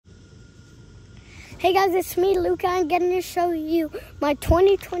Hey guys, it's me, Luca. I'm getting to show you my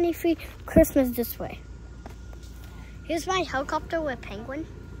 2023 Christmas display. Here's my helicopter with penguin.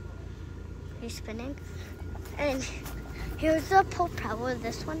 He's spinning. And here's the propeller,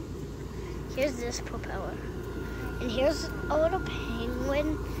 this one. Here's this propeller. And here's a little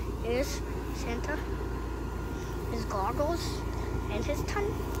penguin. Here's Santa. His goggles and his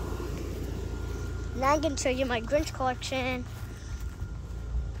tongue. Now I'm going to show you my Grinch collection.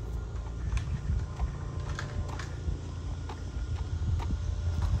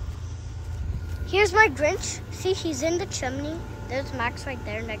 Here's my Grinch. See, he's in the chimney. There's Max right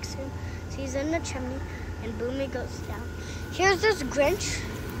there next to him. See, he's in the chimney, and boom, he goes down. Here's this Grinch.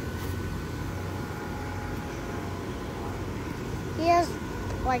 He has,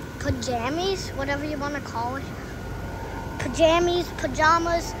 like, pajamas, whatever you want to call it. Pajamas.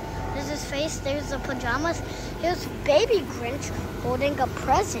 There's his face. There's the pajamas. Here's baby Grinch holding a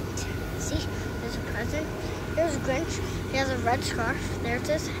present. See, there's a present. Here's Grinch. He has a red scarf. There's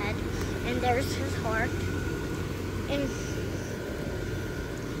his head. And there's his heart. And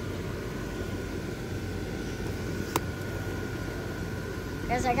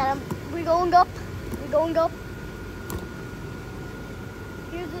guys, I got him. We're going up.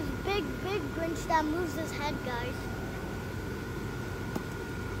 Here's this big Grinch that moves his head, guys.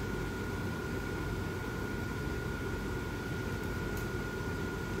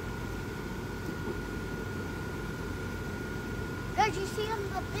 Guys, you see him,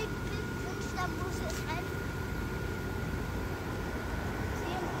 the big Grinch that moves his head?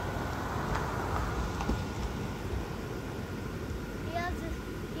 See him?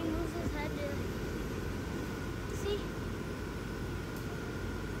 He moves his head there. See?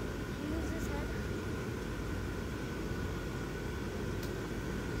 He moves his head.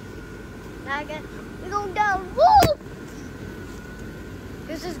 Now we're going down. Woo!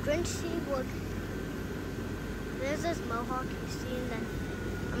 Here's this Grinch, see, look. There's this mohawk you see, and then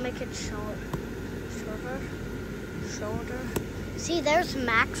I'll make it shoulder. See, there's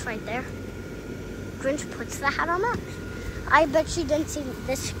Max right there. Grinch puts the hat on Max. I bet you didn't see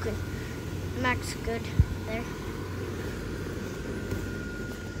this Grinch. Max, good there.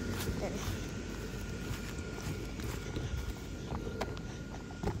 Then.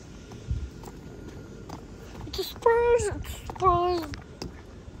 It's a surprise.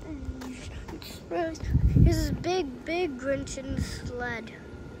 Here's this big Grinch in the sled.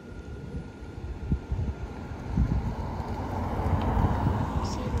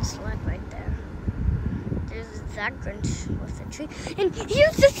 See the sled right there. There's that Grinch with the tree. And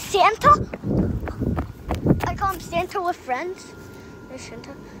here's the Santa. I call him Santa with friends. There's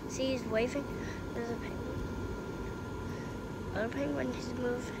Santa. See, he's waving. There's a penguin. Another penguin. He's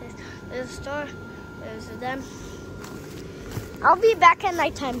moved. There's a star. There's them. I'll be back at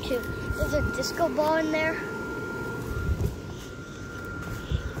nighttime too. There's a disco ball in there.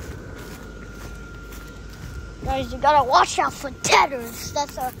 Guys, you gotta watch out for tedders.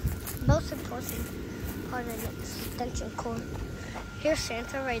 That's our most important part of the extension cord. Here's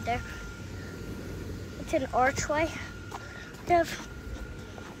Santa right there. It's an archway. There's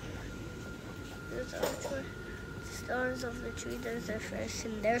the archway. Stars of the tree. There's their face,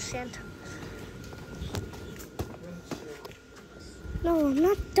 and there's Santa. No, I'm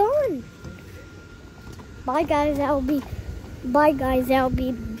not done. Bye guys, I'll be back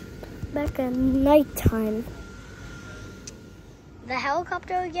at nighttime. The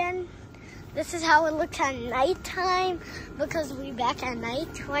helicopter again. This is how it looks at nighttime because we're back at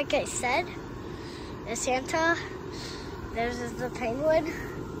night, like I said. There's Santa. There's the penguin.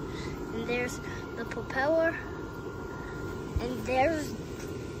 And there's the propeller. And there's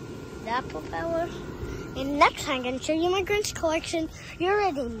that propeller. And next time I'm going to show you my Grinch collection. You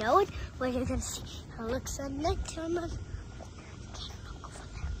already know it, but you can see how it looks at nighttime.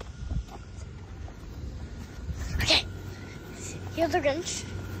 Okay, here's the Grinch.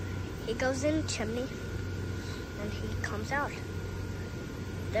 He goes in the chimney, and he comes out.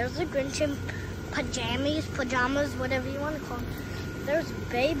 There's the Grinch in pajamas, whatever you want to call him. There's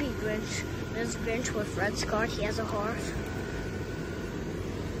baby Grinch. There's Grinch with red scarf. He has a heart.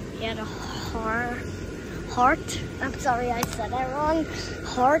 He had a heart. I'm sorry, I said that wrong.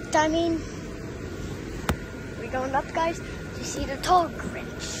 Heart, I mean. We're going up, guys. You see the tall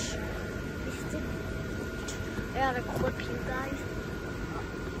Grinch. I gotta equip you guys.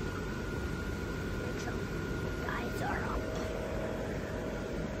 So, guys are up.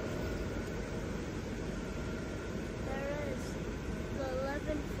 There is the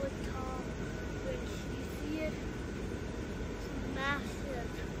 11-foot tall Grinch. You see it? It's massive.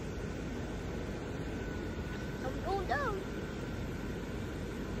 I'm going down.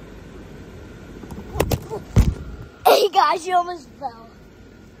 guys, you almost fell.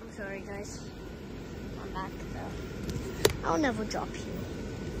 I'm sorry, guys. I'm back though. I'll never drop you.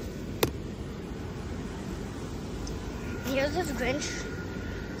 Here's this Grinch.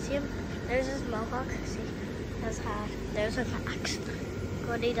 See him? There's his mohawk. See? His hat. There's his axe.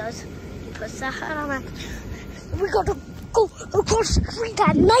 What he does, he puts the hat on it. We gotta go across the street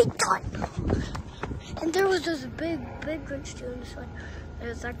at nighttime. And there was this big Grinch too on the side.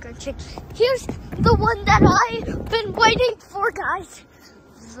 There's that Grinch. Here's the one that I've been waiting for, guys.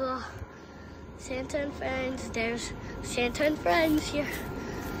 The Santa and Friends. There's Santa and Friends here.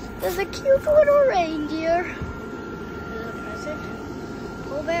 There's a cute little reindeer. There's a present.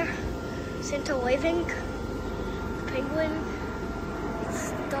 Polar bear. Santa waving. Penguin.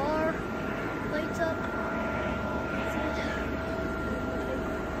 Star lights up.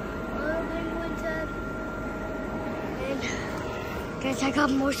 Other penguin's head. And guys, I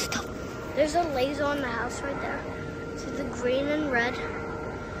got more stuff. There's a laser on the house right there. See the green and red.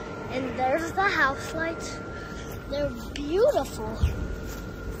 And there's the house lights. They're beautiful.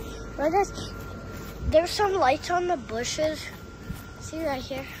 Right, guys? There's some lights on the bushes. See right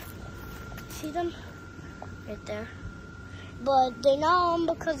here? See them? Right there. But they're not on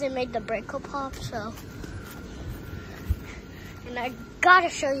because they made the breaker pop, so. And I gotta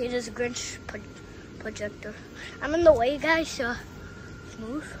show you this Grinch projector. I'm in the way, guys, so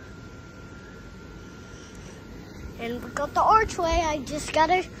move. And we got the archway. I just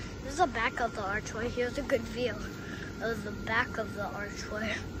gotta, this is the back of the archway. Here's a good view of the back of the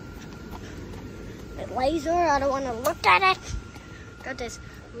archway. The laser, I don't wanna look at it. Got this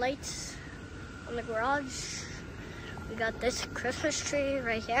lights on the garage. We got this Christmas tree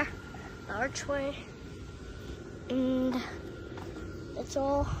right here, the archway, and that's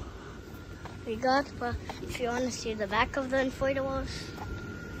all we got. But if you want to see the back of the inflatables,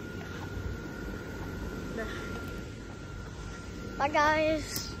 bye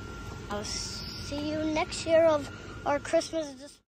guys. I'll see you next year of our Christmas display.